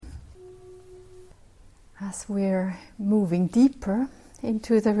As we're moving deeper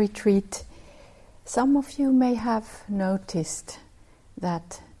into the retreat, some of you may have noticed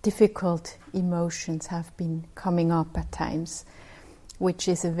that difficult emotions have been coming up at times, which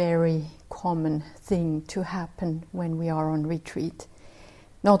is a very common thing to happen when we are on retreat.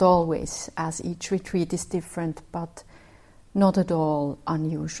 Not always, as each retreat is different, but not at all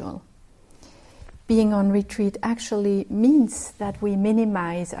unusual. Being on retreat actually means that we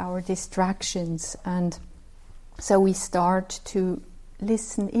minimize our distractions, and so we start to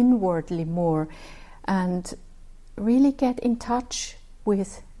listen inwardly more and really get in touch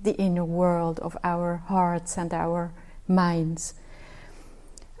with the inner world of our hearts and our minds.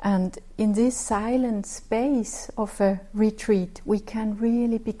 And in this silent space of a retreat, we can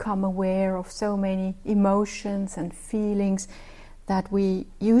really become aware of so many emotions and feelings that we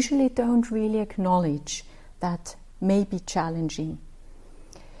usually don't really acknowledge, that may be challenging.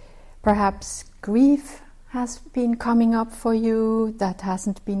 Perhaps grief has been coming up for you that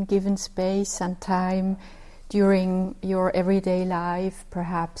hasn't been given space and time during your everyday life.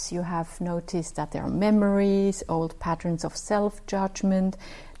 Perhaps you have noticed that there are memories, old patterns of self-judgment,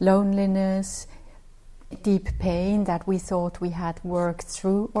 loneliness, deep pain that we thought we had worked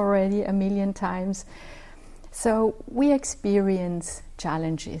through already a million times. So we experience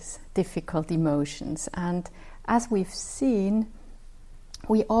challenges, difficult emotions, and as we've seen,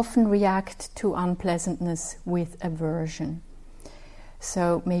 we often react to unpleasantness with aversion.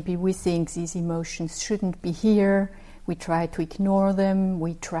 So maybe we think these emotions shouldn't be here, we try to ignore them,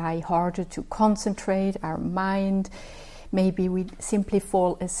 we try harder to concentrate our mind, maybe we simply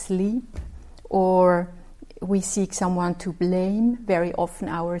fall asleep, or we seek someone to blame, very often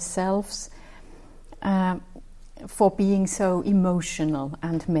ourselves, for being so emotional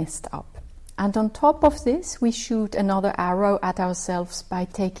and messed up. And on top of this, we shoot another arrow at ourselves by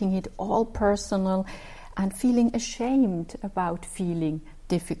taking it all personal and feeling ashamed about feeling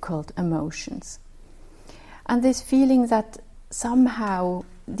difficult emotions. And this feeling that somehow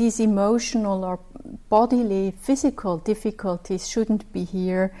these emotional or bodily, physical difficulties shouldn't be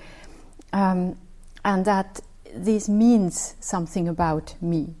here, and that this means something about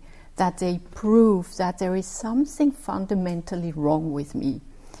me, that they prove that there is something fundamentally wrong with me.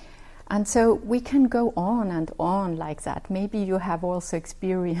 And so we can go on and on like that. Maybe you have also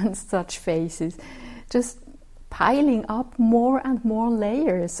experienced such phases, just piling up more and more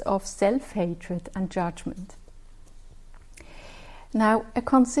layers of self-hatred and judgment. Now, a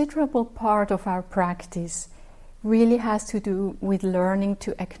considerable part of our practice really has to do with learning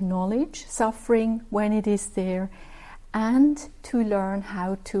to acknowledge suffering when it is there and to learn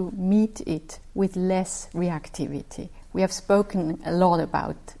how to meet it with less reactivity. We have spoken a lot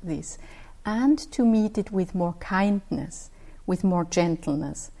about this. And to meet it with more kindness, with more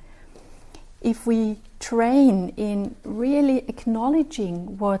gentleness. If we train in really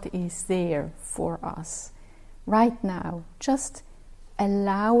acknowledging what is there for us right now, just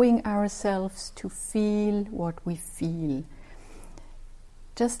allowing ourselves to feel what we feel.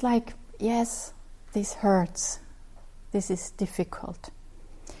 Just like, yes, this hurts, this is difficult.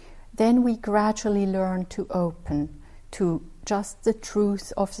 Then we gradually learn to open to just the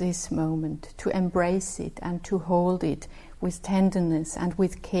truth of this moment, to embrace it and to hold it with tenderness and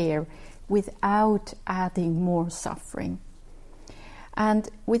with care without adding more suffering. And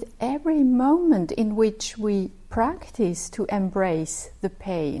with every moment in which we practice to embrace the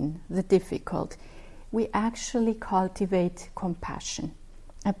pain, the difficult, we actually cultivate compassion,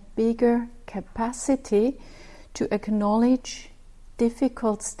 a bigger capacity to acknowledge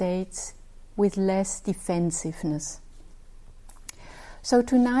difficult states with less defensiveness. So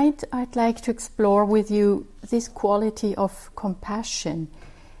tonight I'd like to explore with you this quality of compassion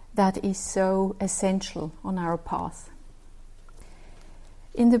that is so essential on our path.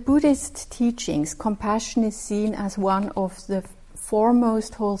 In the Buddhist teachings, compassion is seen as one of the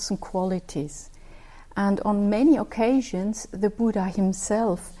foremost wholesome qualities, and on many occasions the Buddha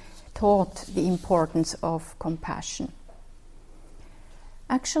himself taught the importance of compassion.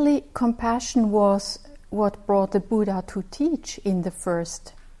 Actually, compassion was what brought the Buddha to teach in the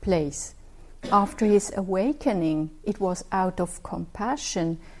first place. After his awakening, it was out of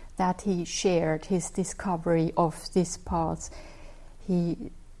compassion that he shared his discovery of this path.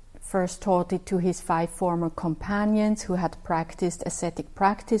 He first taught it to his 5 former companions who had practiced ascetic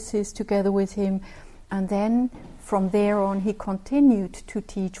practices together with him, and then from there on he continued to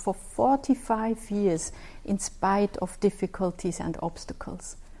teach for 45 years in spite of difficulties and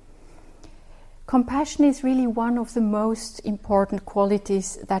obstacles. Compassion is really one of the most important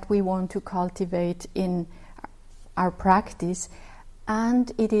qualities that we want to cultivate in our practice,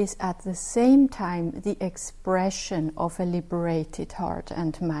 and it is at the same time the expression of a liberated heart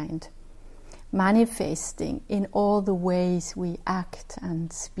and mind, manifesting in all the ways we act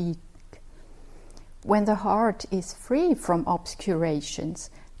and speak. When the heart is free from obscurations,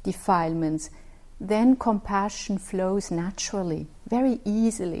 defilements, then compassion flows naturally, very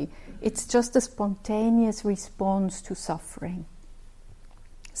easily. It's just a spontaneous response to suffering.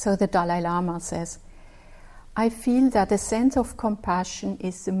 So the Dalai Lama says, I feel that a sense of compassion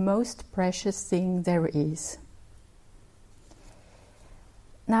is the most precious thing there is.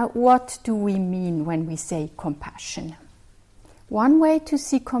 Now, what do we mean when we say compassion? One way to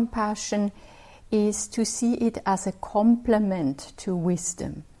see compassion is to see it as a complement to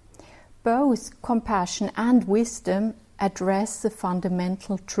wisdom. Both compassion and wisdom address the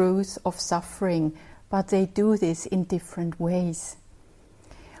fundamental truth of suffering, but they do this in different ways.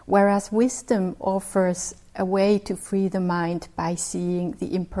 Whereas wisdom offers a way to free the mind by seeing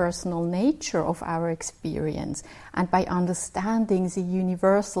the impersonal nature of our experience and by understanding the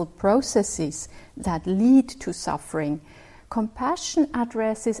universal processes that lead to suffering, compassion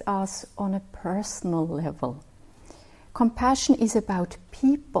addresses us on a personal level. Compassion is about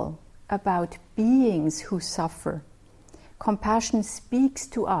people, about beings who suffer. Compassion speaks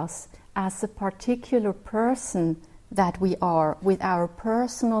to us as a particular person that we are, with our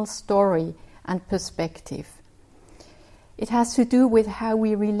personal story and perspective. It has to do with how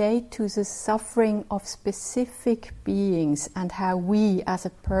we relate to the suffering of specific beings and how we as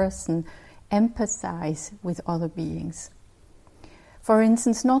a person empathize with other beings. For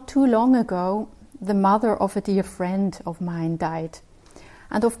instance, not too long ago, the mother of a dear friend of mine died.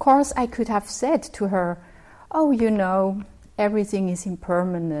 And of course I could have said to her, oh, you know, everything is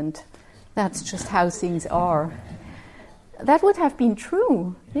impermanent. That's just how things are. That would have been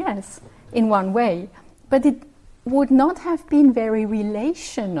true, yes, in one way, but it would not have been very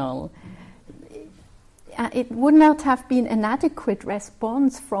relational. It would not have been an adequate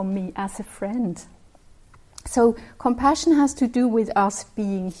response from me as a friend. So compassion has to do with us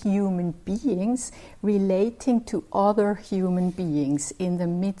being human beings, relating to other human beings in the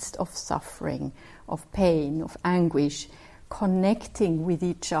midst of suffering, of pain, of anguish, connecting with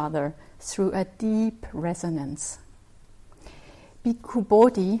each other through a deep resonance. Bhikkhu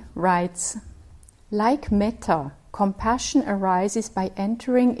Bodhi writes, like metta, compassion arises by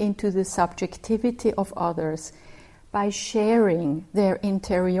entering into the subjectivity of others, by sharing their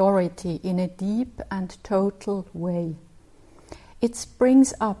interiority in a deep and total way. It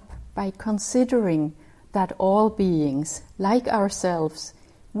springs up by considering that all beings, like ourselves,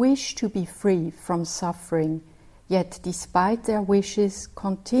 wish to be free from suffering, yet despite their wishes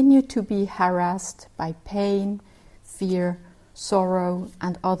continue to be harassed by pain, fear, sorrow,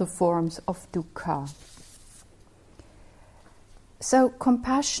 and other forms of dukkha. So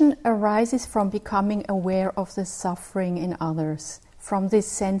compassion arises from becoming aware of the suffering in others, from this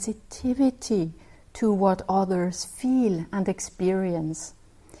sensitivity to what others feel and experience.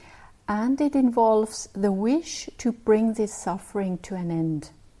 And it involves the wish to bring this suffering to an end.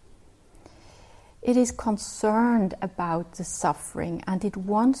 It is concerned about the suffering and it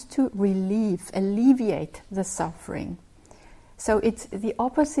wants to alleviate the suffering. So it's the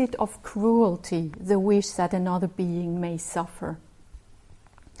opposite of cruelty, the wish that another being may suffer.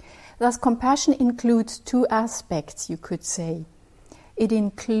 Thus, compassion includes two aspects, you could say. It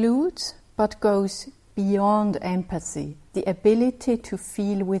includes, but goes beyond empathy, the ability to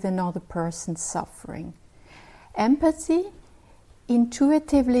feel with another person's suffering. Empathy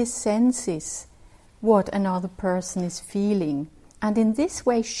intuitively senses what another person is feeling, and in this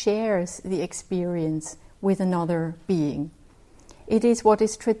way shares the experience with another being. It is what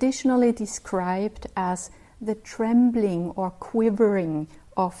is traditionally described as the trembling or quivering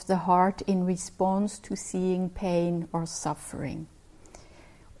of the heart in response to seeing pain or suffering,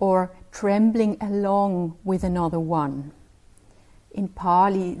 or trembling along with another one. In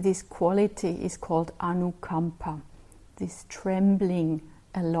Pali, this quality is called anukampa, this trembling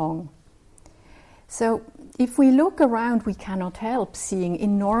along. So if we look around, we cannot help seeing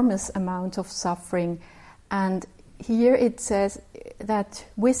enormous amounts of suffering, and here it says that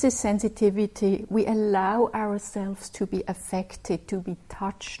with this sensitivity, we allow ourselves to be affected, to be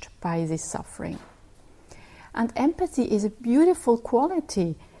touched by this suffering. And empathy is a beautiful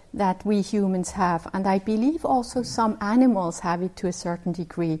quality that we humans have, and I believe also some animals have it to a certain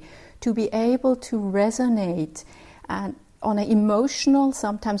degree, to be able to resonate and on an emotional,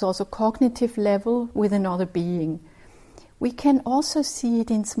 sometimes also cognitive level with another being. We can also see it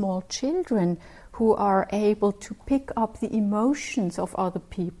in small children who are able to pick up the emotions of other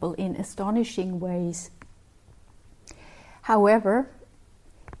people in astonishing ways. However,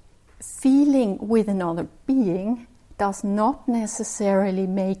 feeling with another being does not necessarily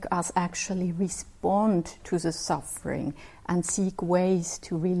make us actually respond to the suffering and seek ways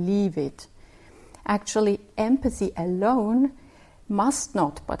to relieve it. Actually, empathy alone must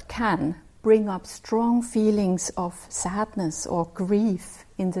not, but can, bring up strong feelings of sadness or grief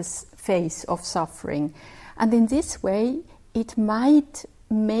in the face of suffering. And in this way, it might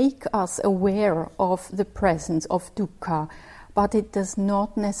make us aware of the presence of dukkha, but it does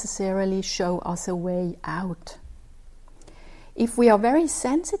not necessarily show us a way out. If we are very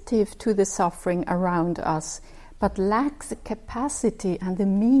sensitive to the suffering around us, but lack the capacity and the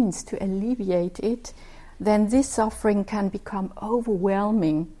means to alleviate it, then this suffering can become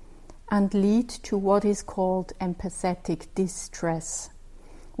overwhelming and lead to what is called empathetic distress,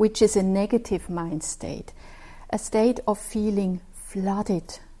 which is a negative mind state, a state of feeling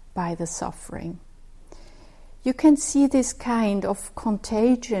flooded by the suffering. You can see this kind of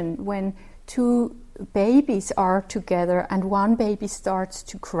contagion when two babies are together and one baby starts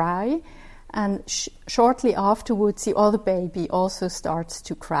to cry, and shortly afterwards the other baby also starts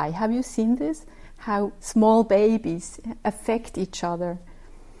to cry. Have you seen this? How small babies affect each other.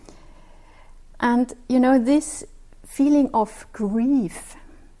 And this feeling of grief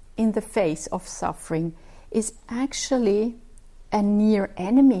in the face of suffering is actually a near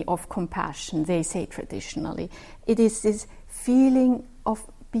enemy of compassion, they say traditionally. It is this feeling of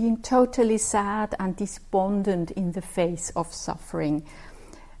being totally sad and despondent in the face of suffering.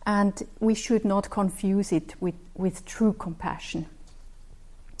 And we should not confuse it with true compassion.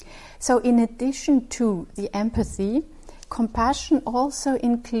 So in addition to the empathy, compassion also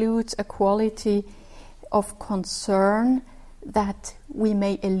includes a quality of concern that we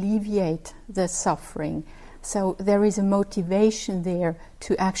may alleviate the suffering. So there is a motivation there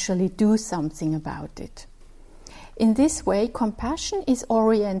to actually do something about it. In this way, compassion is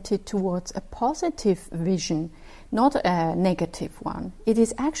oriented towards a positive vision, not a negative one. It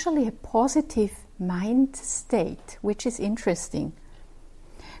is actually a positive mind state, which is interesting.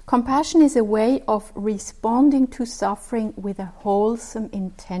 Compassion is a way of responding to suffering with a wholesome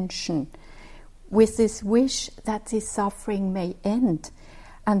intention, with this wish that this suffering may end.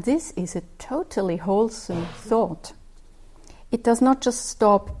 And this is a totally wholesome thought. It does not just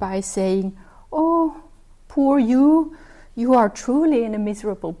stop by saying, "Oh, poor you are truly in a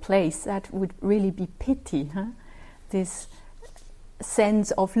miserable place." That would really be pity, huh? This sense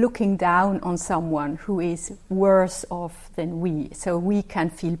of looking down on someone who is worse off than we, so we can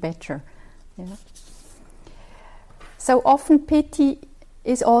feel better. Yeah? So often pity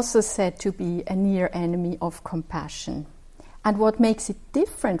is also said to be a near enemy of compassion. And what makes it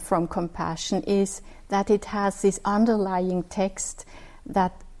different from compassion is that it has this underlying text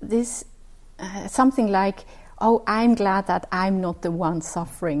that this, something like, "Oh, I'm glad that I'm not the one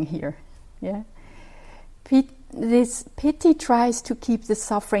suffering here." Yeah? This pity tries to keep the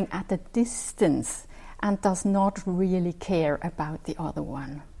suffering at a distance and does not really care about the other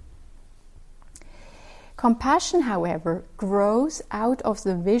one. Compassion, however, grows out of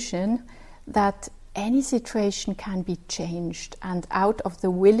the vision that any situation can be changed and out of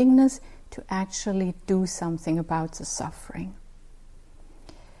the willingness to actually do something about the suffering.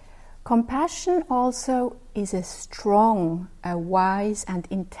 Compassion also is a strong, a wise and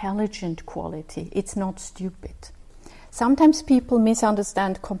intelligent quality. It's not stupid. Sometimes people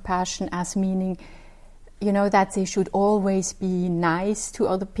misunderstand compassion as meaning, that they should always be nice to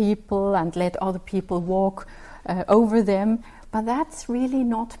other people and let other people walk over them. But that's really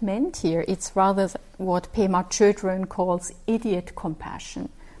not meant here. It's rather what Pema Chodron calls idiot compassion.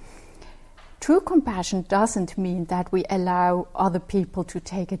 True compassion doesn't mean that we allow other people to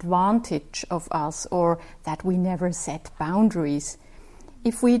take advantage of us or that we never set boundaries.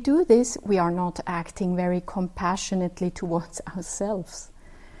 If we do this, we are not acting very compassionately towards ourselves.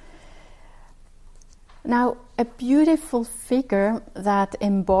 Now, a beautiful figure that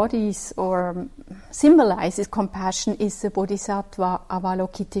embodies or symbolizes compassion is the Bodhisattva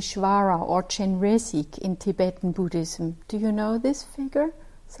Avalokiteshvara or Chenrezig in Tibetan Buddhism. Do you know this figure?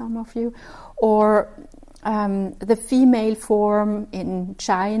 Some of you? Or the female form in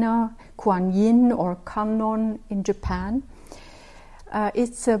China, Kuan Yin or Kannon in Japan.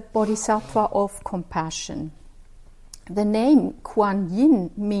 It's a bodhisattva of compassion. The name Kuan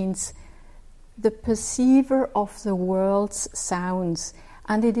Yin means the perceiver of the world's sounds,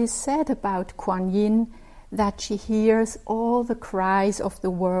 and it is said about Kuan Yin that she hears all the cries of the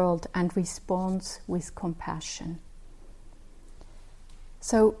world and responds with compassion.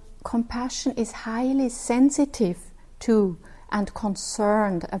 So compassion is highly sensitive to and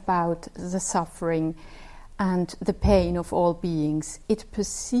concerned about the suffering, and the pain of all beings. It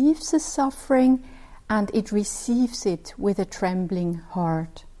perceives the suffering and it receives it with a trembling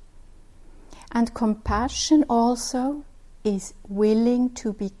heart. And compassion also is willing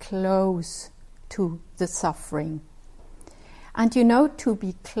to be close to the suffering. And you know, to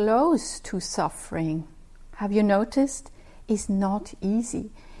be close to suffering, have you noticed, is not easy,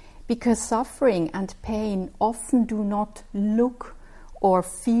 because suffering and pain often do not look or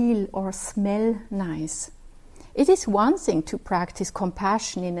feel or smell nice. It is one thing to practice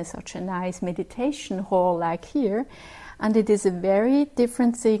compassion in such a nice meditation hall like here, and it is a very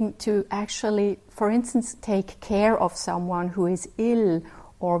different thing to actually, for instance, take care of someone who is ill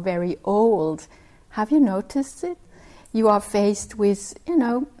or very old. Have you noticed it? You are faced with,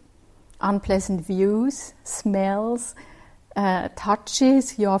 unpleasant views, smells,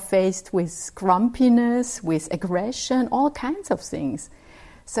 touches. You are faced with grumpiness, with aggression, all kinds of things.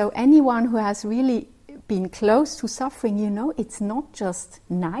 So anyone who has really been close to suffering, it's not just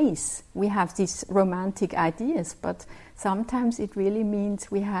nice. We have these romantic ideas, but sometimes it really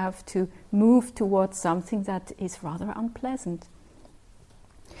means we have to move towards something that is rather unpleasant.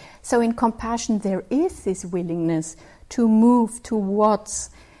 So in compassion, there is this willingness to move towards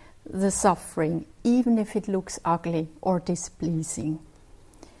the suffering, even if it looks ugly or displeasing.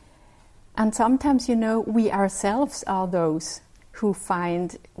 And sometimes, we ourselves are those who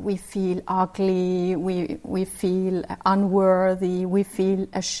find we feel ugly, we feel unworthy, we feel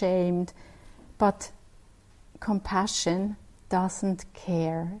ashamed. But compassion doesn't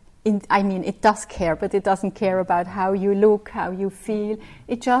care. It does care, but it doesn't care about how you look, how you feel.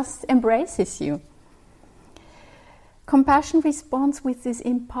 It just embraces you. Compassion responds with this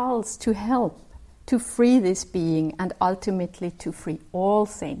impulse to help, to free this being, and ultimately to free all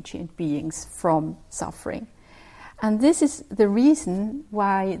sentient beings from suffering. And this is the reason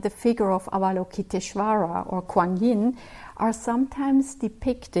why the figure of Avalokiteshvara or Kuan Yin are sometimes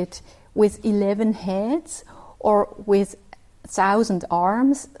depicted with 11 heads or with 1,000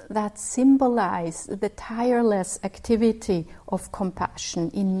 arms that symbolize the tireless activity of compassion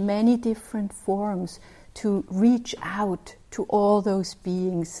in many different forms to reach out to all those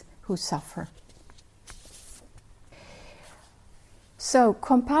beings who suffer. So,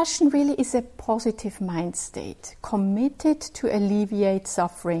 compassion really is a positive mind state, committed to alleviate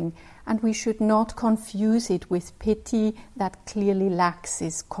suffering, and we should not confuse it with pity that clearly lacks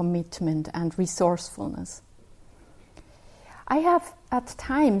its commitment and resourcefulness. I have, at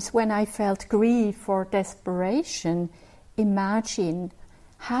times when I felt grief or desperation, imagined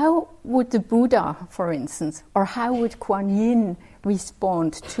how would the Buddha, for instance, or how would Kuan Yin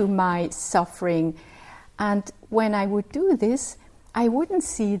respond to my suffering? And when I would do this, I wouldn't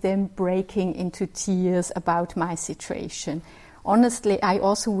see them breaking into tears about my situation. Honestly, I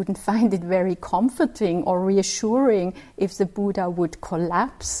also wouldn't find it very comforting or reassuring if the Buddha would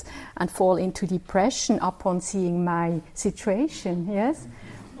collapse and fall into depression upon seeing my situation, yes?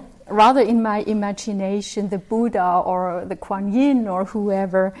 Rather, in my imagination, the Buddha or the Kuan Yin or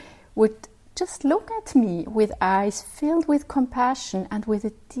whoever would just look at me with eyes filled with compassion and with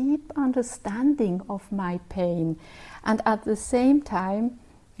a deep understanding of my pain. And at the same time,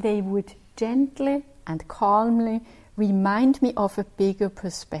 they would gently and calmly remind me of a bigger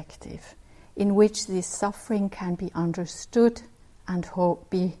perspective in which this suffering can be understood and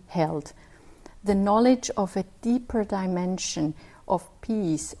be held. The knowledge of a deeper dimension of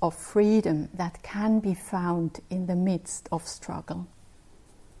peace, of freedom that can be found in the midst of struggle.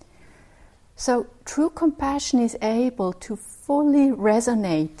 So true compassion is able to fully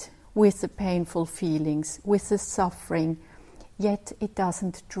resonate with the painful feelings, with the suffering, yet it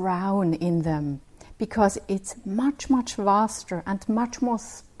doesn't drown in them, because it's much, much vaster and much more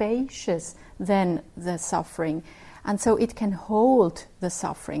spacious than the suffering. And so it can hold the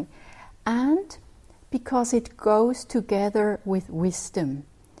suffering. And because it goes together with wisdom,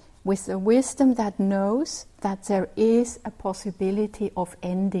 with the wisdom that knows that there is a possibility of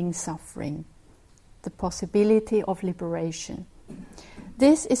ending suffering, the possibility of liberation.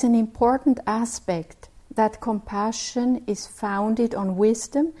 This is an important aspect, that compassion is founded on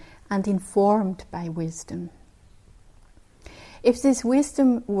wisdom and informed by wisdom. If this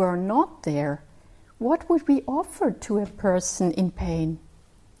wisdom were not there, what would we offer to a person in pain?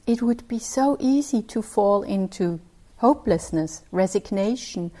 It would be so easy to fall into hopelessness,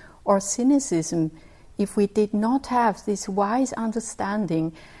 resignation, or cynicism if we did not have this wise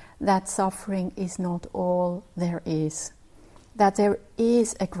understanding that suffering is not all there is, that there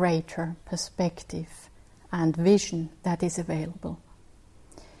is a greater perspective and vision that is available.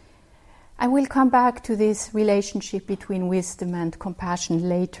 I will come back to this relationship between wisdom and compassion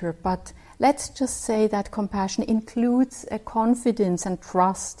later, but let's just say that compassion includes a confidence and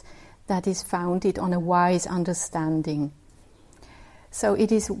trust that is founded on a wise understanding. So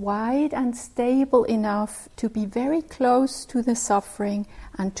it is wide and stable enough to be very close to the suffering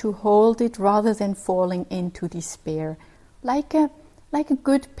and to hold it rather than falling into despair, like a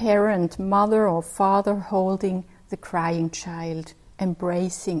good parent, mother or father holding the crying child,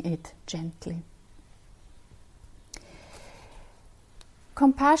 embracing it gently.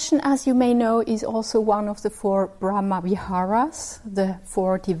 Compassion, as you may know, is also one of the 4 Brahma Viharas, the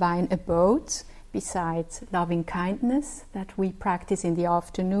 4 divine abodes, besides loving kindness that we practice in the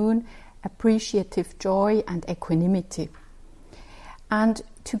afternoon, appreciative joy and equanimity. And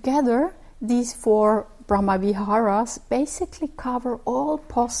together, these 4 Brahma Viharas basically cover all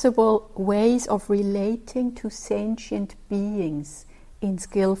possible ways of relating to sentient beings in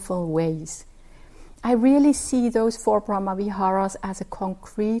skillful ways. I really see those 4 Brahma Viharas as a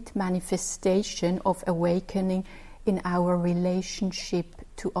concrete manifestation of awakening in our relationship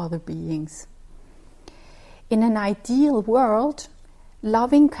to other beings. In an ideal world,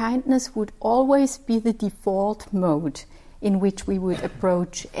 loving kindness would always be the default mode in which we would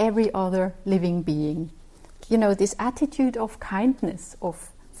approach every other living being. You know, this attitude of kindness,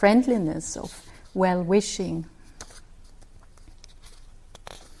 of friendliness, of well-wishing.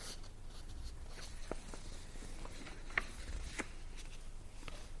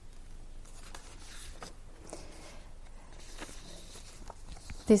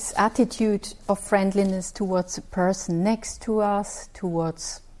 This attitude of friendliness towards the person next to us,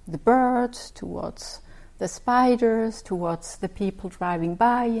 towards the birds, towards the spiders, towards the people driving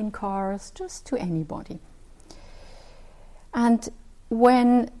by in cars, just to anybody. And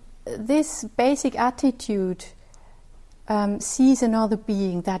when this basic attitude sees another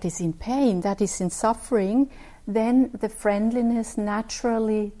being that is in pain, that is in suffering, then the friendliness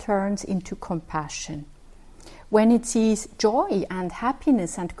naturally turns into compassion. When it sees joy and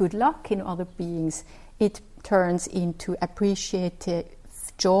happiness and good luck in other beings, it turns into appreciative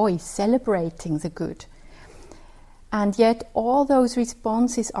joy, celebrating the good. And yet all those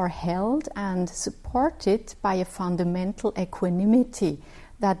responses are held and supported by a fundamental equanimity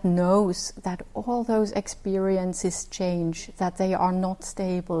that knows that all those experiences change, that they are not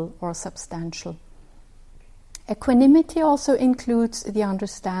stable or substantial. Equanimity also includes the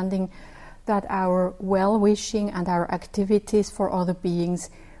understanding that our well-wishing and our activities for other beings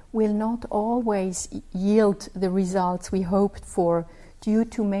will not always yield the results we hoped for due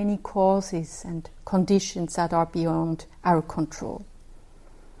to many causes and conditions that are beyond our control.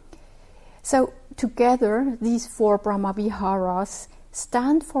 So together, these 4 Brahma Viharas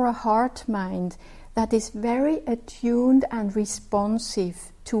stand for a heart-mind that is very attuned and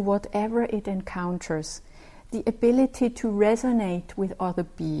responsive to whatever it encounters, the ability to resonate with other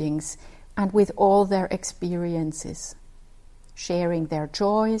beings and with all their experiences, sharing their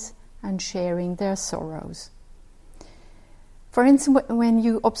joys and sharing their sorrows. For instance, when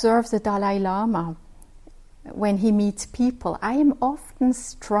you observe the Dalai Lama, when he meets people, I am often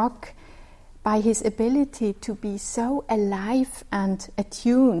struck by his ability to be so alive and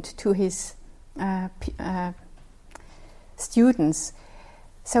attuned to his students.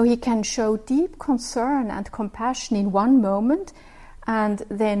 So he can show deep concern and compassion in one moment and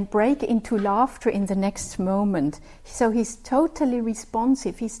then break into laughter in the next moment. So he's totally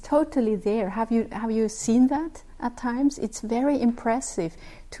responsive, he's totally there. Have you seen that at times? It's very impressive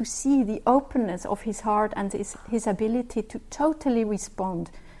to see the openness of his heart and his ability to totally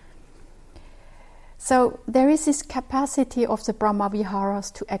respond. So there is this capacity of the Brahma Viharas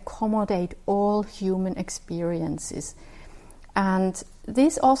to accommodate all human experiences. And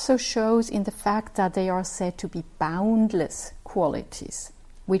this also shows in the fact that they are said to be boundless qualities,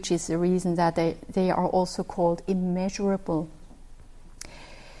 which is the reason that they are also called immeasurable.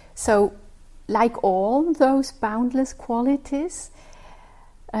 So, like all those boundless qualities,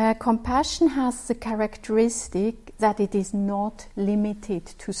 compassion has the characteristic that it is not limited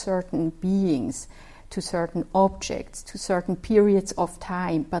to certain beings, to certain objects, to certain periods of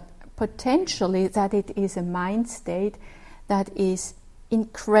time, but potentially that it is a mind state that is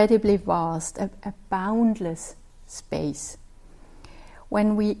incredibly vast, a boundless space.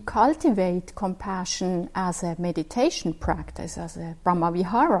 When we cultivate compassion as a meditation practice, as a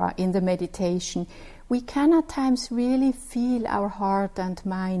Brahmavihara in the meditation, we can at times really feel our heart and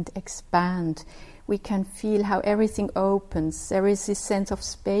mind expand. We can feel how everything opens. There is this sense of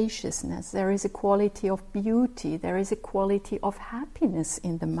spaciousness. There is a quality of beauty. There is a quality of happiness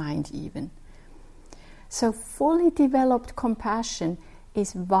in the mind even. So fully developed compassion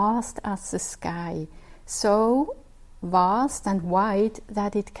is vast as the sky. So vast and wide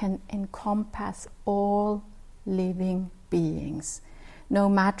that it can encompass all living beings, no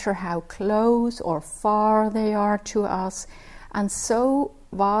matter how close or far they are to us, and so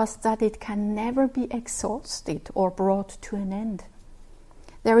vast that it can never be exhausted or brought to an end.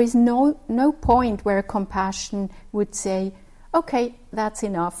 There is no point where compassion would say, okay, that's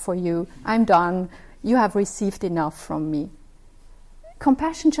enough for you, I'm done, you have received enough from me.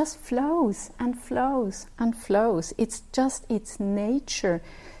 Compassion just flows and flows and flows. It's just its nature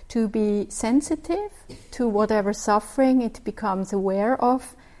to be sensitive to whatever suffering it becomes aware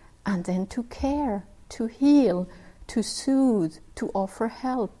of, and then to care, to heal, to soothe, to offer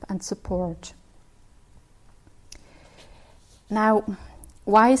help and support. Now,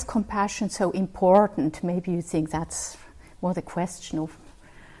 why is compassion so important? Maybe you think that's not a question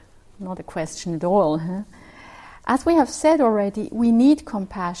at all. Huh? As we have said already, we need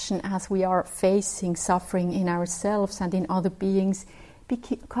compassion as we are facing suffering in ourselves and in other beings,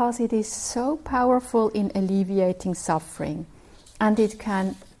 because it is so powerful in alleviating suffering, and it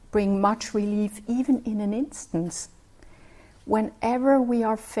can bring much relief even in an instant. Whenever we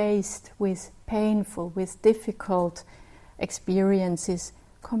are faced with painful, with difficult experiences,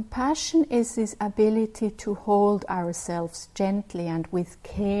 compassion is this ability to hold ourselves gently and with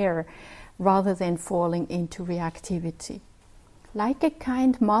care, rather than falling into reactivity. Like a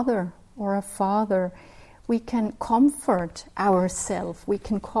kind mother or a father, we can comfort ourselves, we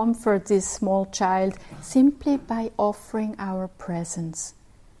can comfort this small child simply by offering our presence.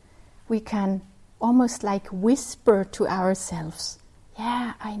 We can almost like whisper to ourselves,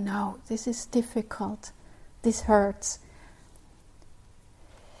 yeah, I know, this is difficult, this hurts.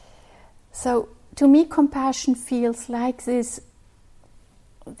 So to me, compassion feels like this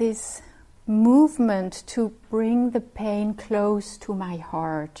movement to bring the pain close to my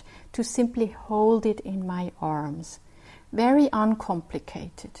heart, to simply hold it in my arms, very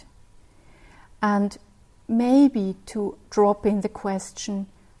uncomplicated. And maybe to drop in the question,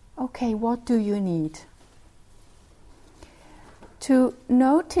 okay, what do you need? To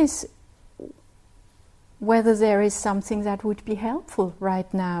notice whether there is something that would be helpful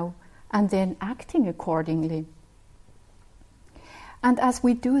right now, and then acting accordingly. And as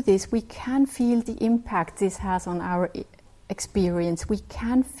we do this, we can feel the impact this has on our experience. We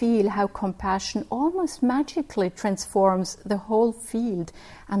can feel how compassion almost magically transforms the whole field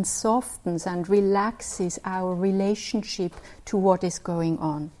and softens and relaxes our relationship to what is going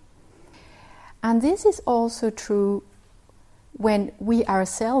on. And this is also true when we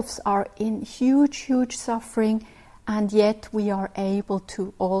ourselves are in huge, huge suffering, and yet we are able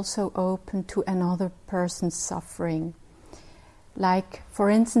to also open to another person's suffering. Like, for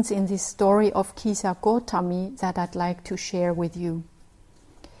instance, in this story of Kisa Gotami that I'd like to share with you.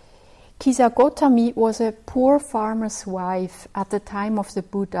 Kisa Gotami was a poor farmer's wife at the time of the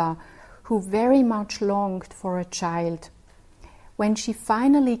Buddha, who very much longed for a child. When she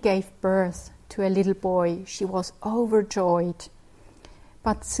finally gave birth to a little boy, she was overjoyed.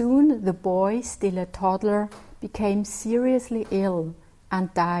 But soon the boy, still a toddler, became seriously ill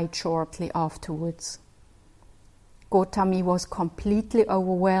and died shortly afterwards. Gotami was completely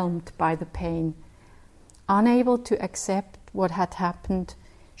overwhelmed by the pain. Unable to accept what had happened,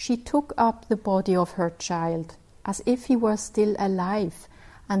 she took up the body of her child as if he were still alive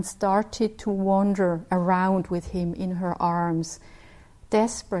and started to wander around with him in her arms,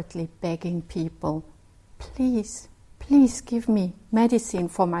 desperately begging people, "Please, please give me medicine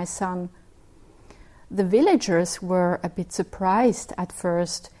for my son." The villagers were a bit surprised at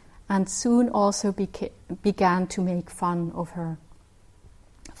first, and soon also began to make fun of her.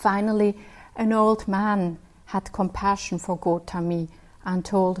 Finally, an old man had compassion for Gotami and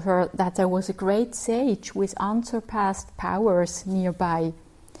told her that there was a great sage with unsurpassed powers nearby.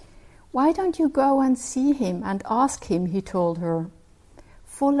 "Why don't you go and see him and ask him?" he told her.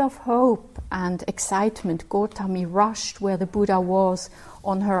 Full of hope and excitement, Gotami rushed where the Buddha was,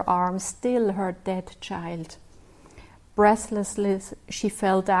 on her arm still her dead child. Breathlessly, she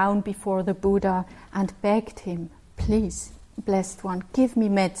fell down before the Buddha and begged him, "Please, blessed one, give me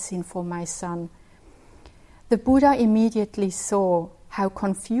medicine for my son." The Buddha immediately saw how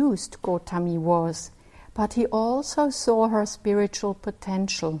confused Gotami was, but he also saw her spiritual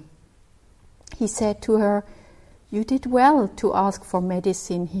potential. He said to her, "You did well to ask for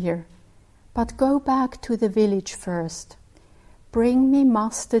medicine here, but go back to the village first. Bring me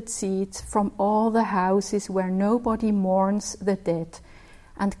mustard seeds from all the houses where nobody mourns the dead,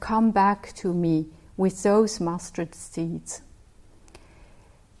 and come back to me with those mustard seeds."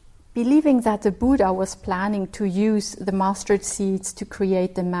 Believing that the Buddha was planning to use the mustard seeds to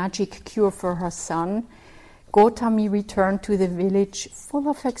create the magic cure for her son, Gotami returned to the village full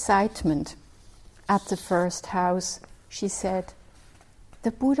of excitement. At the first house, she said,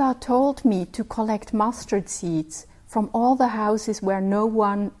 "The Buddha told me to collect mustard seeds from all the houses where no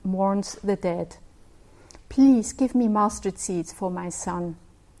one mourns the dead. Please give me mustard seeds for my son."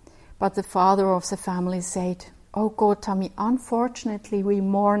 But the father of the family said, "Oh Gotami, unfortunately we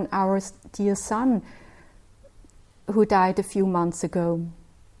mourn our dear son who died a few months ago."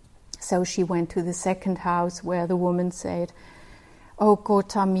 So she went to the second house where the woman said, "Oh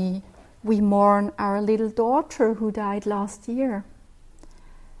Gotami, we mourn our little daughter who died last year."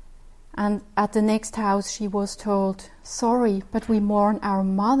 And at the next house she was told, "Sorry, but we mourn our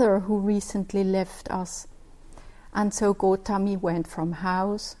mother who recently left us." And so Gotami went from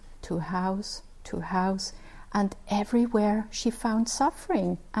house to house to house, and everywhere she found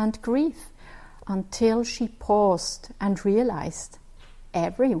suffering and grief, until she paused and realized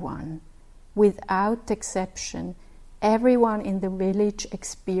everyone, without exception, everyone in the village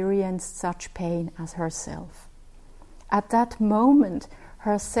experienced such pain as herself. At that moment,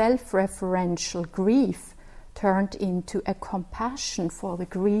 her self-referential grief turned into a compassion for the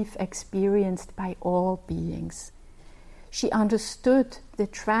grief experienced by all beings. She understood the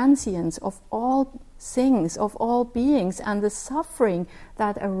transience of all things, of all beings, and the suffering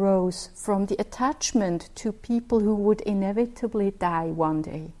that arose from the attachment to people who would inevitably die one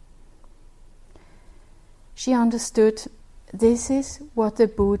day. She understood this is what the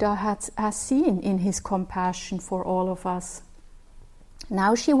Buddha has seen in his compassion for all of us.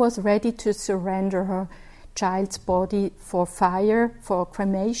 Now she was ready to surrender her child's body for fire, for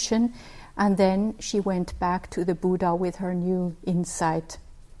cremation, and then she went back to the Buddha with her new insight.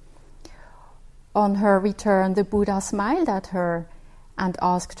 On her return, the Buddha smiled at her and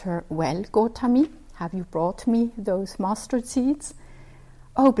asked her, "Well, Gotami, have you brought me those mustard seeds?"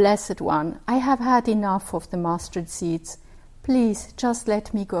 "Oh, blessed one, I have had enough of the mustard seeds. Please, just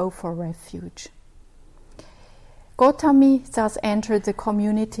let me go for refuge." Gotami thus entered the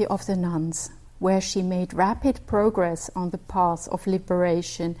community of the nuns, where she made rapid progress on the path of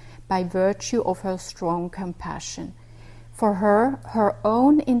liberation by virtue of her strong compassion. For her, her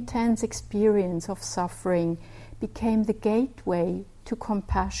own intense experience of suffering became the gateway to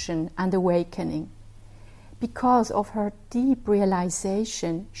compassion and awakening. Because of her deep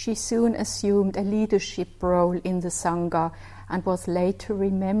realization, she soon assumed a leadership role in the Sangha and was later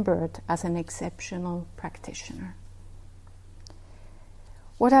remembered as an exceptional practitioner.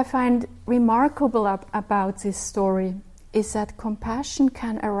 What I find remarkable about this story is that compassion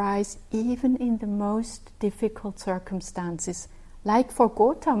can arise even in the most difficult circumstances, like for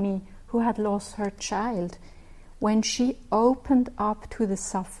Gotami, who had lost her child, when she opened up to the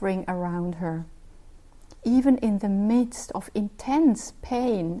suffering around her. Even in the midst of intense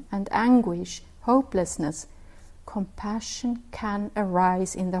pain and anguish, hopelessness, compassion can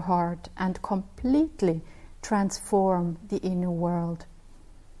arise in the heart and completely transform the inner world.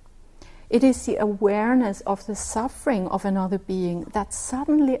 It is the awareness of the suffering of another being that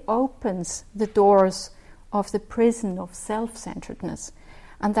suddenly opens the doors of the prison of self-centeredness,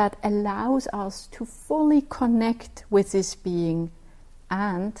 and that allows us to fully connect with this being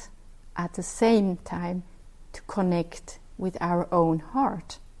and, at the same time, to connect with our own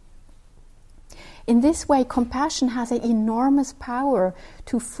heart. In this way, compassion has an enormous power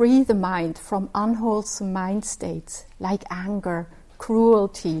to free the mind from unwholesome mind states like anger,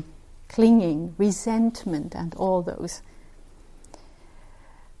 cruelty, clinging, resentment, and all those.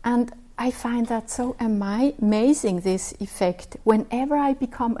 And I find that so amazing, this effect. Whenever I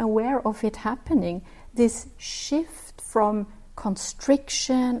become aware of it happening, this shift from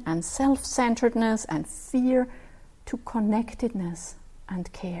constriction and self-centeredness and fear to connectedness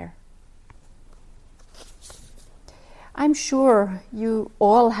and care. I'm sure you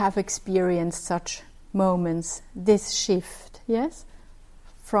all have experienced such moments, this shift, yes?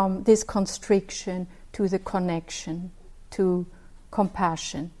 From this constriction to the connection, to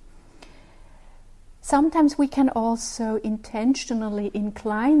compassion. Sometimes we can also intentionally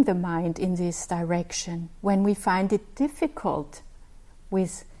incline the mind in this direction when we find it difficult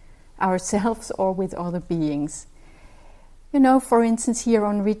with ourselves or with other beings. You know, for instance, here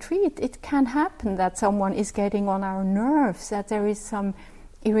on retreat, it can happen that someone is getting on our nerves, that there is some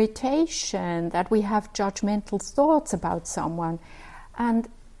irritation, that we have judgmental thoughts about someone. And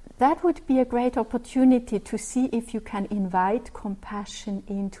that would be a great opportunity to see if you can invite compassion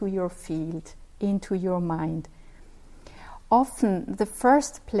into your field, into your mind. Often the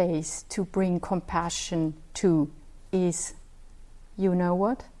first place to bring compassion to is, you know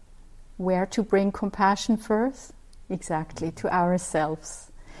what? Where to bring compassion first? Exactly, to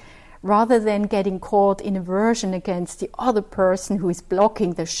ourselves. rather than getting caught in aversion against the other person who is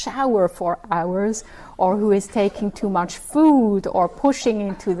blocking the shower for hours, or who is taking too much food or pushing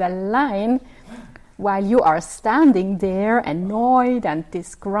into the line, while you are standing there annoyed and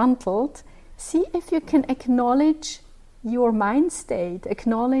disgruntled, see if you can acknowledge your mind state,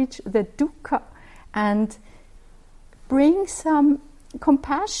 acknowledge the dukkha, and bring some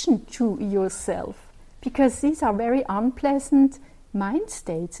compassion to yourself, because these are very unpleasant mind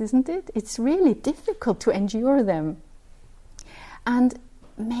states, isn't it? It's really difficult to endure them. And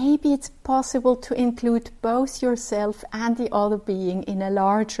maybe it's possible to include both yourself and the other being in a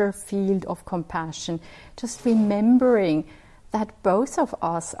larger field of compassion, just remembering that both of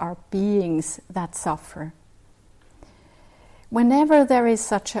us are beings that suffer. Whenever there is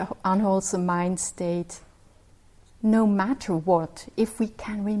such an unwholesome mind state, no matter what, if we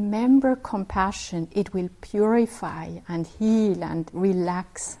can remember compassion, it will purify and heal and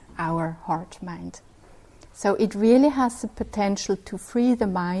relax our heart-mind. So it really has the potential to free the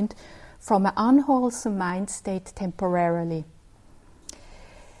mind from an unwholesome mind state temporarily.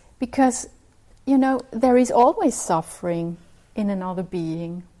 Because, there is always suffering in another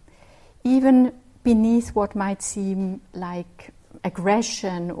being, even beneath what might seem like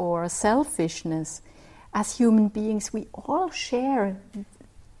aggression or selfishness. As human beings, we all share,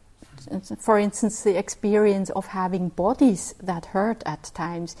 for instance, the experience of having bodies that hurt at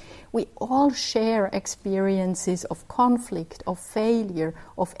times. We all share experiences of conflict, of failure,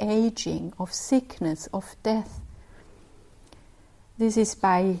 of aging, of sickness, of death. This is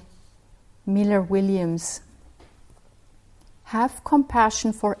by Miller Williams. Have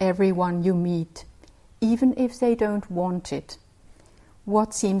compassion for everyone you meet, even if they don't want it.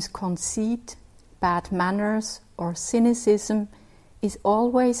 What seems conceit, bad manners, or cynicism is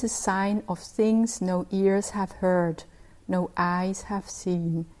always a sign of things no ears have heard, no eyes have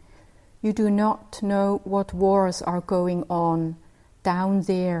seen. You do not know what wars are going on down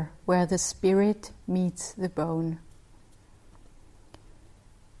there where the spirit meets the bone.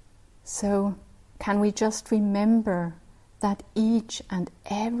 So, can we just remember that each and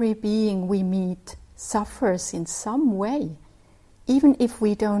every being we meet suffers in some way? Even if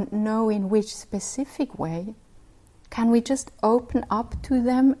we don't know in which specific way, can we just open up to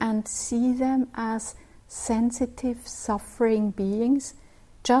them and see them as sensitive, suffering beings,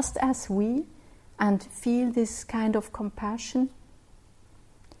 just as we, and feel this kind of compassion?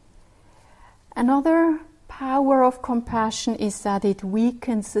 Another power of compassion is that it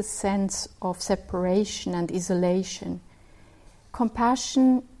weakens the sense of separation and isolation.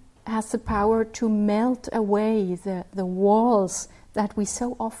 Compassion has the power to melt away the walls that we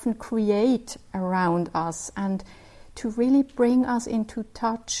so often create around us, and to really bring us into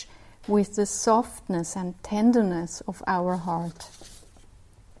touch with the softness and tenderness of our heart.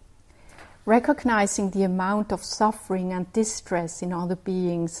 Recognizing the amount of suffering and distress in other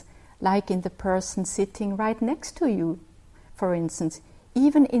beings, like in the person sitting right next to you, for instance,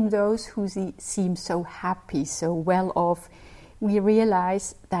 even in those who seem so happy, so well off, we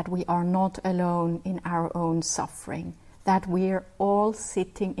realize that we are not alone in our own suffering, that we're all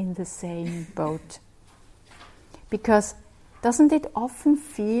sitting in the same boat. Because doesn't it often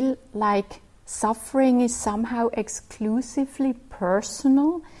feel like suffering is somehow exclusively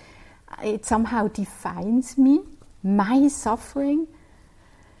personal? It somehow defines me, my suffering.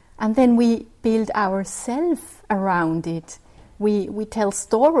 And then we build our self around it. We tell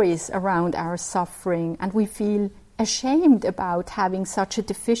stories around our suffering, and we feel ashamed about having such a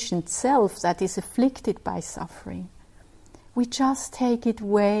deficient self that is afflicted by suffering. We just take it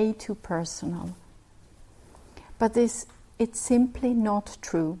way too personal. But it's simply not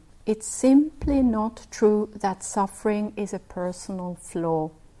true. It's simply not true that suffering is a personal flaw.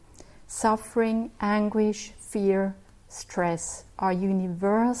 Suffering, anguish, fear, stress are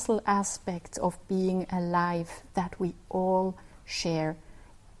universal aspects of being alive that we all share.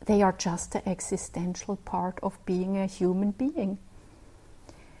 They are just the existential part of being a human being.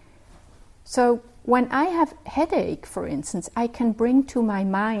 So when I have headache, for instance, I can bring to my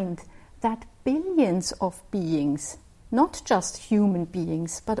mind that billions of beings, not just human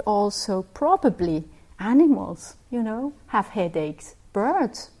beings, but also probably animals, have headaches.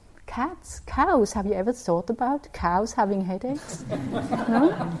 Birds, cats, cows. Have you ever thought about cows having headaches?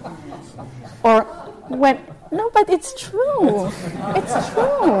 No? Or when... No, but it's true. It's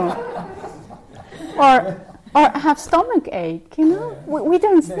true. Or have stomach ache, We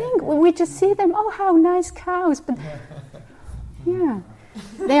don't think. We just see them, oh, how nice cows. But, yeah.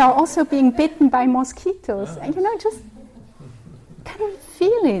 They are also being bitten by mosquitoes. And, just can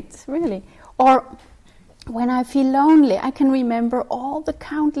feel it, really. Or When I feel lonely, I can remember all the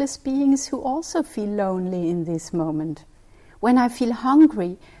countless beings who also feel lonely in this moment. When I feel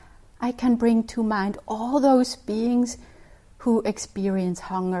hungry, I can bring to mind all those beings who experience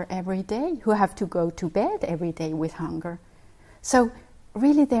hunger every day, who have to go to bed every day with hunger. So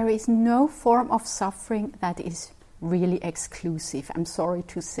really there is no form of suffering that is really exclusive. I'm sorry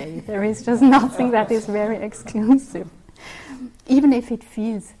to say, there is just nothing that is very exclusive, even if it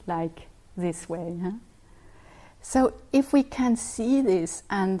feels like this way. Huh? So if we can see this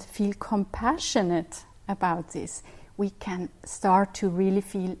and feel compassionate about this, we can start to really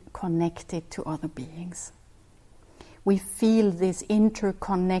feel connected to other beings. We feel this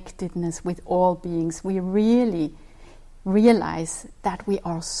interconnectedness with all beings. We really realize that we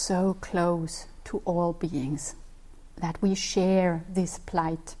are so close to all beings, that we share this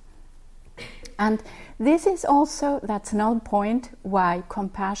plight. And this is also, that's another point, why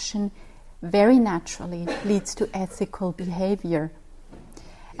compassion very naturally leads to ethical behavior.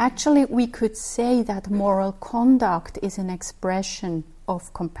 Actually, we could say that moral conduct is an expression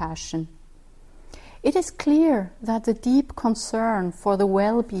of compassion. It is clear that the deep concern for the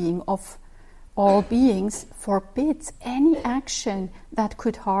well-being of all beings forbids any action that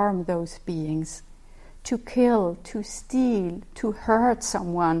could harm those beings. To kill, to steal, to hurt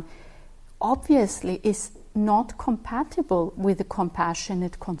someone obviously is not compatible with a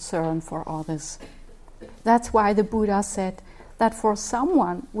compassionate concern for others. That's why the Buddha said that for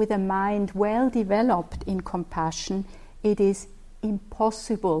someone with a mind well developed in compassion, it is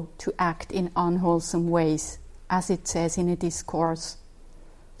impossible to act in unwholesome ways, as it says in a discourse.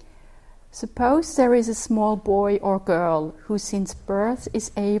 Suppose there is a small boy or girl who since birth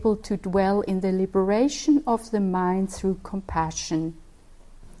is able to dwell in the liberation of the mind through compassion.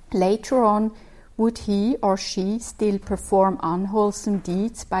 Later on, would he or she still perform unwholesome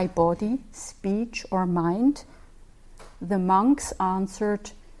deeds by body, speech, or mind? The monks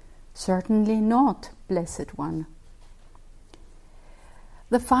answered, "Certainly not, Blessed One."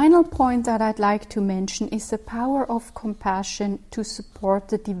 The final point that I'd like to mention is the power of compassion to support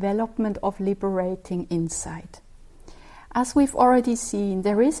the development of liberating insight. As we've already seen,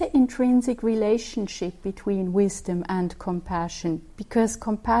 there is an intrinsic relationship between wisdom and compassion, because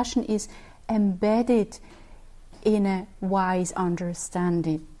compassion is embedded in a wise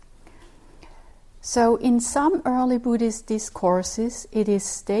understanding. So in some early Buddhist discourses, it is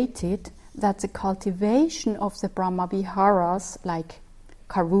stated that the cultivation of the Brahmaviharas, like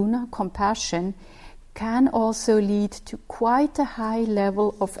karuna, compassion, can also lead to quite a high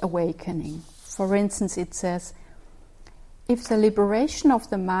level of awakening. For instance, it says, if the liberation of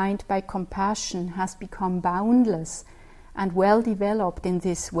the mind by compassion has become boundless and well developed in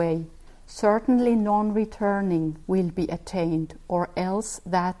this way, certainly non-returning will be attained, or else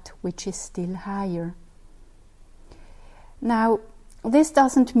that which is still higher. Now, this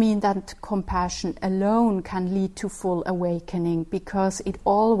doesn't mean that compassion alone can lead to full awakening, because it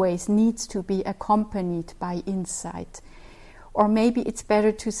always needs to be accompanied by insight. Or maybe it's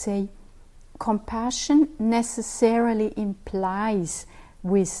better to say, compassion necessarily implies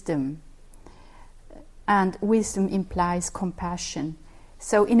wisdom, and wisdom implies compassion.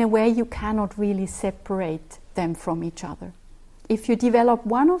 So in a way you cannot really separate them from each other. If you develop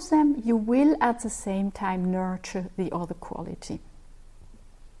one of them, you will at the same time nurture the other quality.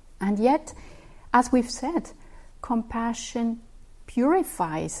 And yet, as we've said, compassion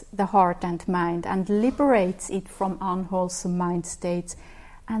purifies the heart and mind and liberates it from unwholesome mind states.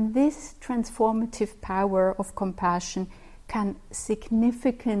 And this transformative power of compassion can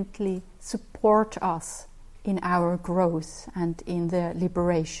significantly support us in our growth and in the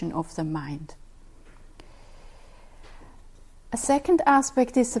liberation of the mind. A second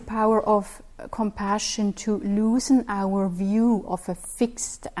aspect is the power of compassion to loosen our view of a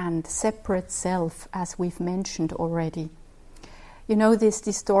fixed and separate self, as we've mentioned already. You know, this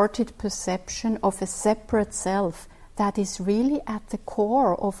distorted perception of a separate self that is really at the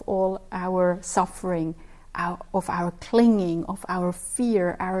core of all our suffering, of our clinging, of our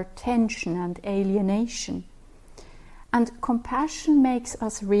fear, our tension and alienation. And compassion makes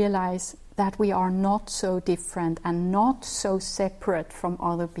us realize that we are not so different and not so separate from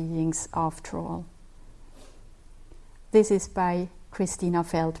other beings after all. This is by Christina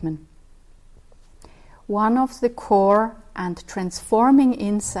Feldman. One of the core and transforming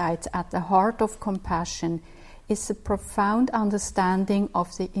insights at the heart of compassion is the profound understanding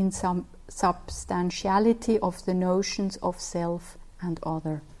of the insubstantiality of the notions of self and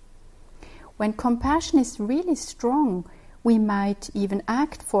other. When compassion is really strong, we might even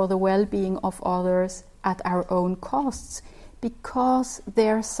act for the well-being of others at our own costs, because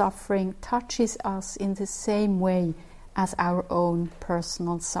their suffering touches us in the same way as our own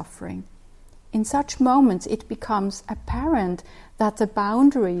personal suffering. In such moments, it becomes apparent that the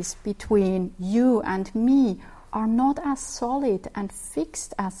boundaries between you and me are not as solid and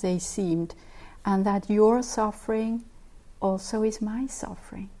fixed as they seemed, and that your suffering also is my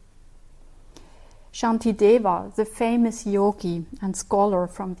suffering. Shantideva, the famous yogi and scholar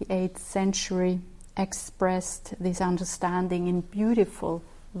from the 8th century, expressed this understanding in beautiful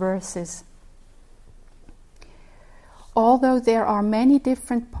verses. Although there are many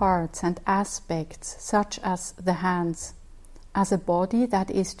different parts and aspects, such as the hands, as a body that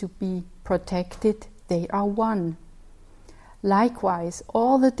is to be protected, they are one. Likewise,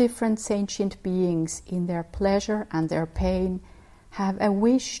 all the different sentient beings, in their pleasure and their pain, have a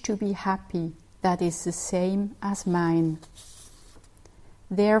wish to be happy that is the same as mine.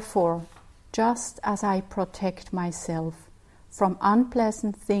 Therefore, just as I protect myself from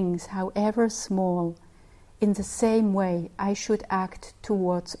unpleasant things, however small, in the same way I should act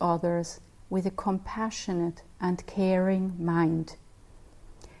towards others with a compassionate and caring mind.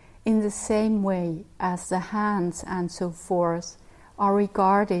 In the same way as the hands and so forth are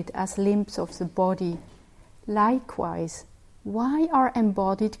regarded as limbs of the body, likewise, why are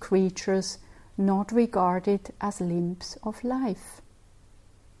embodied creatures not regarded as limbs of life?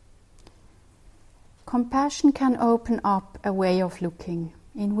 Compassion can open up a way of looking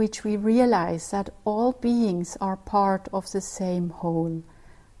in which we realize that all beings are part of the same whole,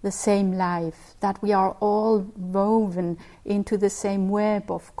 the same life, that we are all woven into the same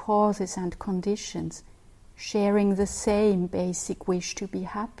web of causes and conditions, sharing the same basic wish to be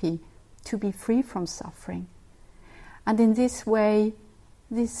happy, to be free from suffering. And in this way,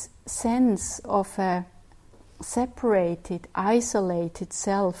 this sense of a separated, isolated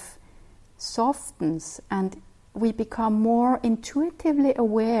self softens, and we become more intuitively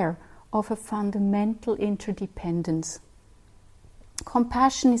aware of a fundamental interdependence.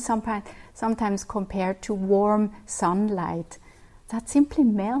 Compassion is sometimes compared to warm sunlight that simply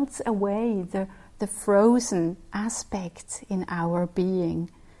melts away the frozen aspects in our being.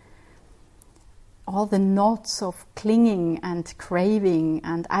 All the knots of clinging and craving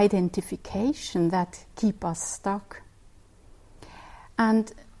and identification that keep us stuck.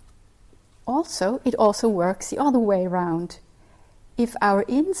 And it also works the other way around. If our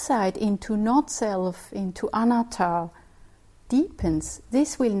insight into not-self, into anatta, deepens,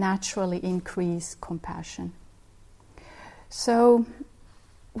 this will naturally increase compassion. So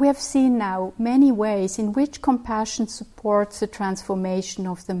we have seen now many ways in which compassion supports the transformation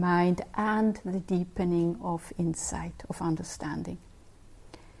of the mind and the deepening of insight, of understanding.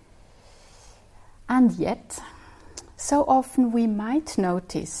 And yet, so often we might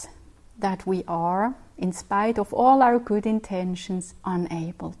notice that we are, in spite of all our good intentions,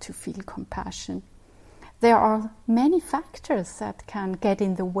 unable to feel compassion. There are many factors that can get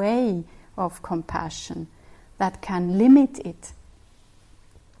in the way of compassion, that can limit it.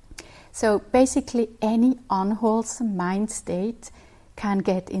 So basically any unwholesome mind state can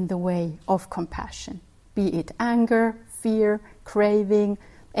get in the way of compassion, be it anger, fear, craving,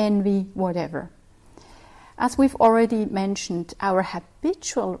 envy, whatever. As we've already mentioned, our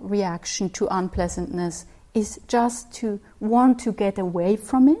habitual reaction to unpleasantness is just to want to get away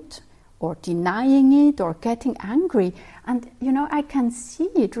from it, or denying it, or getting angry. And, I can see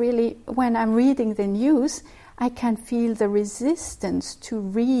it really when I'm reading the news. I can feel the resistance to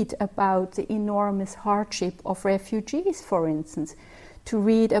read about the enormous hardship of refugees, for instance, to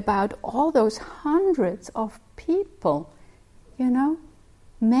read about all those hundreds of people,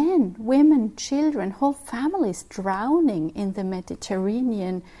 men, women, children, whole families drowning in the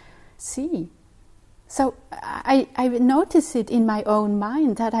Mediterranean Sea. So I notice it in my own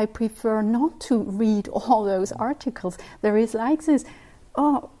mind that I prefer not to read all those articles. There is like this,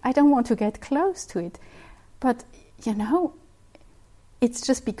 I don't want to get close to it. But, it's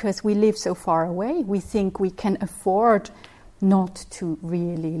just because we live so far away, we think we can afford not to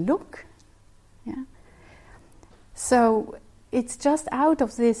really look. Yeah. So it's just out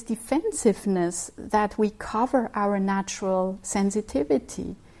of this defensiveness that we cover our natural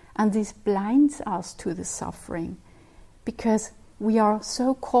sensitivity, and this blinds us to the suffering because we are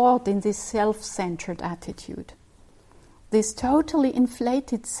so caught in this self-centered attitude. This totally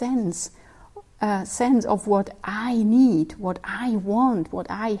inflated sense of what I need, what I want, what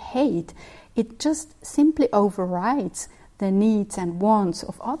I hate, it just simply overrides the needs and wants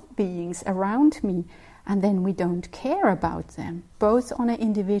of other beings around me, and then we don't care about them, both on an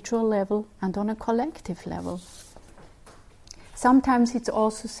individual level and on a collective level. Sometimes it's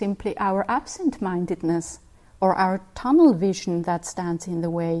also simply our absent-mindedness. or our tunnel vision that stands in the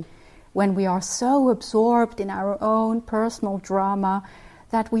way, when we are so absorbed in our own personal drama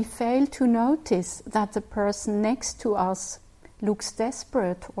that we fail to notice that the person next to us looks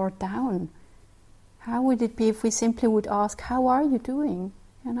desperate or down. How would it be if we simply would ask, how are you doing?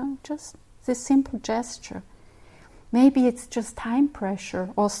 Just this simple gesture. Maybe it's just time pressure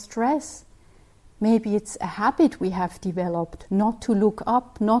or stress. Maybe it's a habit we have developed not to look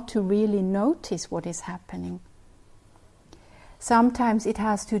up, not to really notice what is happening. Sometimes it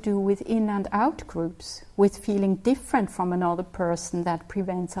has to do with in and out groups, with feeling different from another person that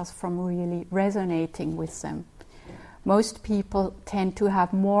prevents us from really resonating with them. Most people tend to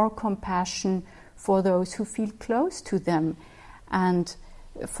have more compassion for those who feel close to them and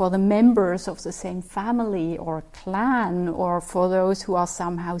for the members of the same family or clan, or for those who are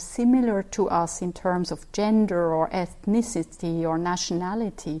somehow similar to us in terms of gender or ethnicity or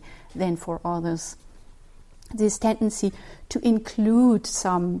nationality than for others. This tendency to include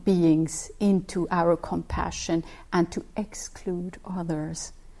some beings into our compassion and to exclude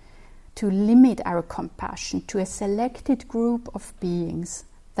others, to limit our compassion to a selected group of beings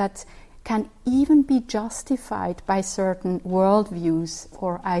that can even be justified by certain worldviews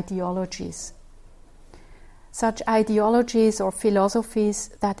or ideologies. Such ideologies or philosophies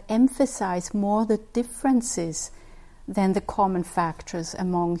that emphasize more the differences than the common factors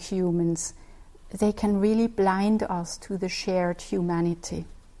among humans, they can really blind us to the shared humanity.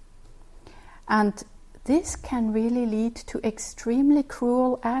 And this can really lead to extremely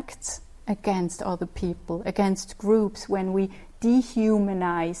cruel acts against other people, against groups, when we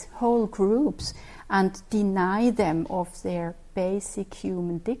dehumanize whole groups and deny them of their basic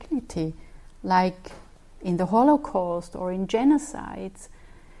human dignity, like in the Holocaust or in genocides.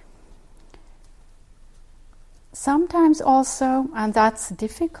 Sometimes also, and that's a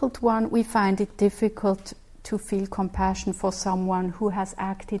difficult one, we find it difficult to feel compassion for someone who has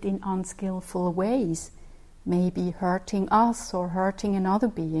acted in unskillful ways, maybe hurting us or hurting another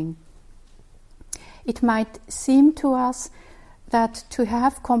being. It might seem to us that to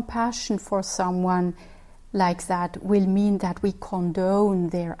have compassion for someone like that will mean that we condone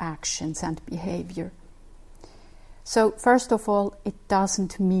their actions and behavior. So, first of all, it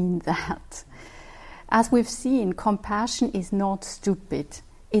doesn't mean that. As we've seen, compassion is not stupid.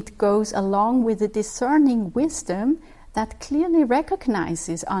 It goes along with a discerning wisdom that clearly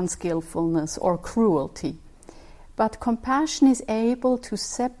recognizes unskillfulness or cruelty. But compassion is able to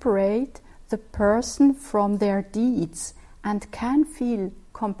separate the person from their deeds and can feel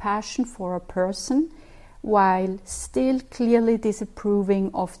compassion for a person while still clearly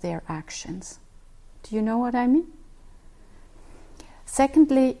disapproving of their actions. Do you know what I mean?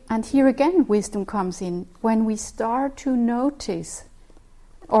 Secondly, and here again wisdom comes in, when we start to notice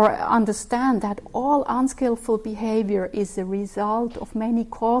or understand that all unskillful behavior is the result of many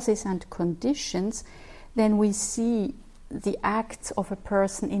causes and conditions, then we see the acts of a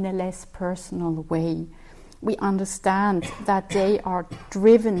person in a less personal way. We understand that they are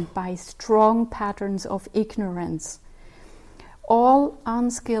driven by strong patterns of ignorance. All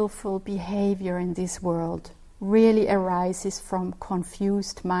unskillful behavior in this world really arises from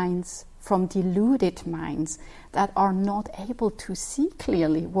confused minds, from deluded minds that are not able to see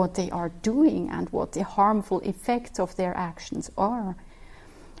clearly what they are doing and what the harmful effects of their actions are.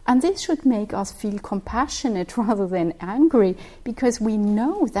 And this should make us feel compassionate rather than angry, because we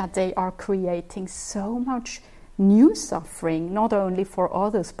know that they are creating so much new suffering, not only for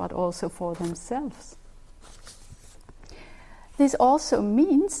others but also for themselves. This also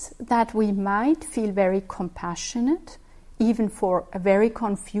means that we might feel very compassionate, even for a very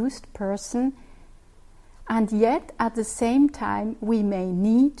confused person, and yet at the same time we may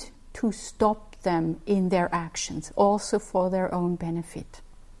need to stop them in their actions, also for their own benefit.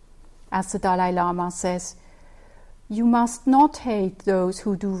 As the Dalai Lama says, you must not hate those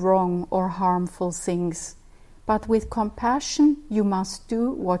who do wrong or harmful things, but with compassion you must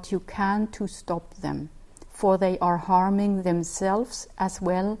do what you can to stop them, for they are harming themselves as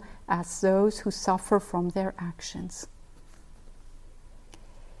well as those who suffer from their actions.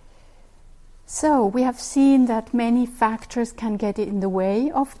 So we have seen that many factors can get in the way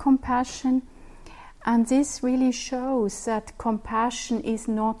of compassion, and this really shows that compassion is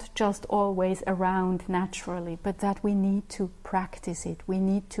not just always around naturally, but that we need to practice it, we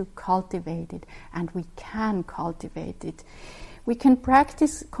need to cultivate it, and we can cultivate it. We can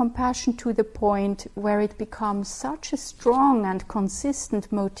practice compassion to the point where it becomes such a strong and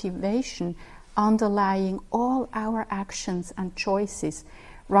consistent motivation underlying all our actions and choices,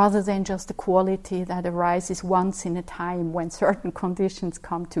 rather than just a quality that arises once in a time when certain conditions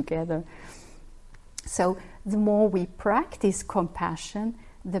come together. So the more we practice compassion,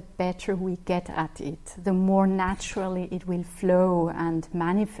 the better we get at it, the more naturally it will flow and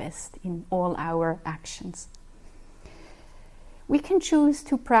manifest in all our actions. We can choose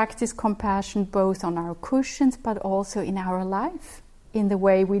to practice compassion both on our cushions but also in our life, in the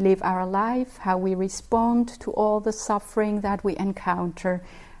way we live our life, how we respond to all the suffering that we encounter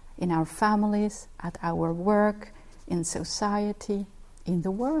in our families, at our work, in society, in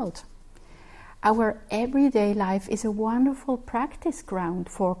the world. Our everyday life is a wonderful practice ground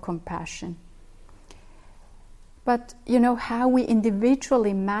for compassion. But how we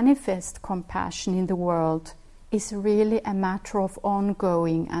individually manifest compassion in the world is really a matter of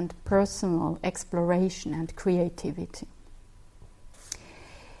ongoing and personal exploration and creativity.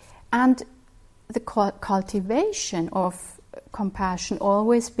 And the cultivation of compassion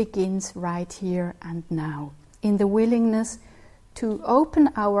always begins right here and now, in the willingness to open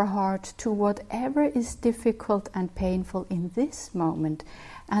our heart to whatever is difficult and painful in this moment,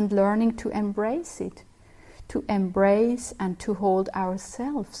 and learning to embrace it, to embrace and to hold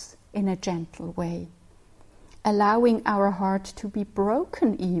ourselves in a gentle way, allowing our heart to be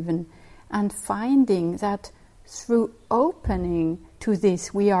broken even, and finding that through opening to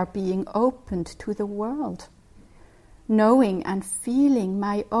this we are being opened to the world. Knowing and feeling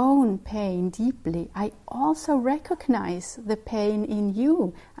my own pain deeply, I also recognize the pain in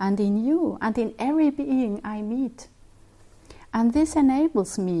you and in every being I meet. And this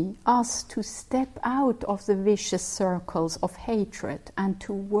enables us to step out of the vicious circles of hatred and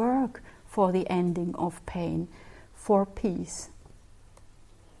to work for the ending of pain, for peace.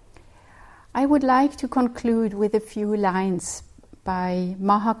 I would like to conclude with a few lines by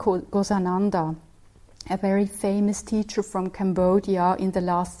Maha-Ghosananda, a very famous teacher from Cambodia in the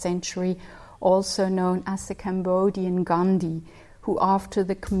last century, also known as the Cambodian Gandhi, who after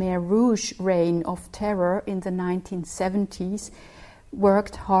the Khmer Rouge reign of terror in the 1970s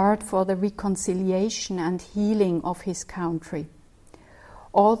worked hard for the reconciliation and healing of his country.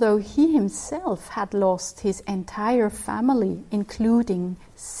 Although he himself had lost his entire family, including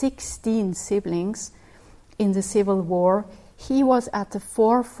 16 siblings, in the civil war, he was at the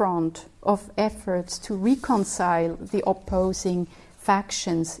forefront of efforts to reconcile the opposing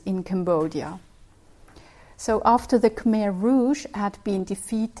factions in Cambodia. So after the Khmer Rouge had been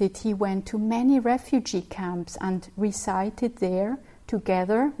defeated, he went to many refugee camps and recited there,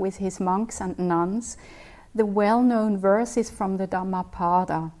 together with his monks and nuns, the well-known verses from the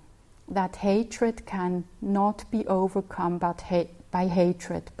Dhammapada, that hatred can not be overcome by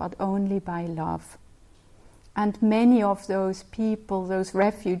hatred, but only by love. And many of those people, those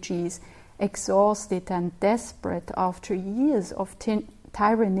refugees, exhausted and desperate after years of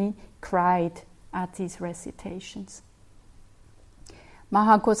tyranny, cried at these recitations.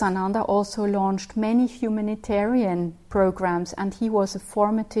 Maha-Ghosananda also launched many humanitarian programs, and he was a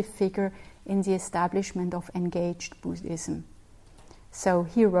formative figure in the establishment of engaged Buddhism. So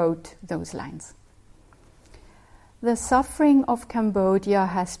he wrote those lines. The suffering of Cambodia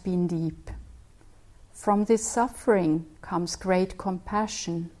has been deep. From this suffering comes great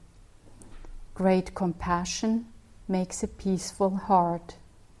compassion. Great compassion makes a peaceful heart.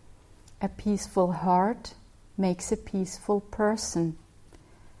 A peaceful heart makes a peaceful person.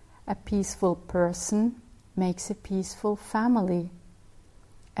 A peaceful person makes a peaceful family.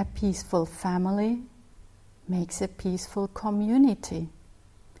 A peaceful family makes a peaceful community.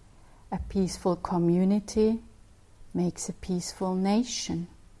 A peaceful community makes a peaceful nation.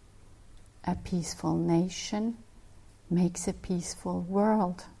 A peaceful nation makes a peaceful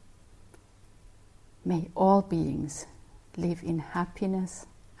world. May all beings live in happiness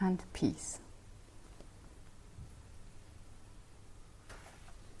and peace.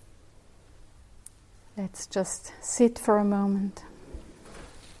 Let's just sit for a moment.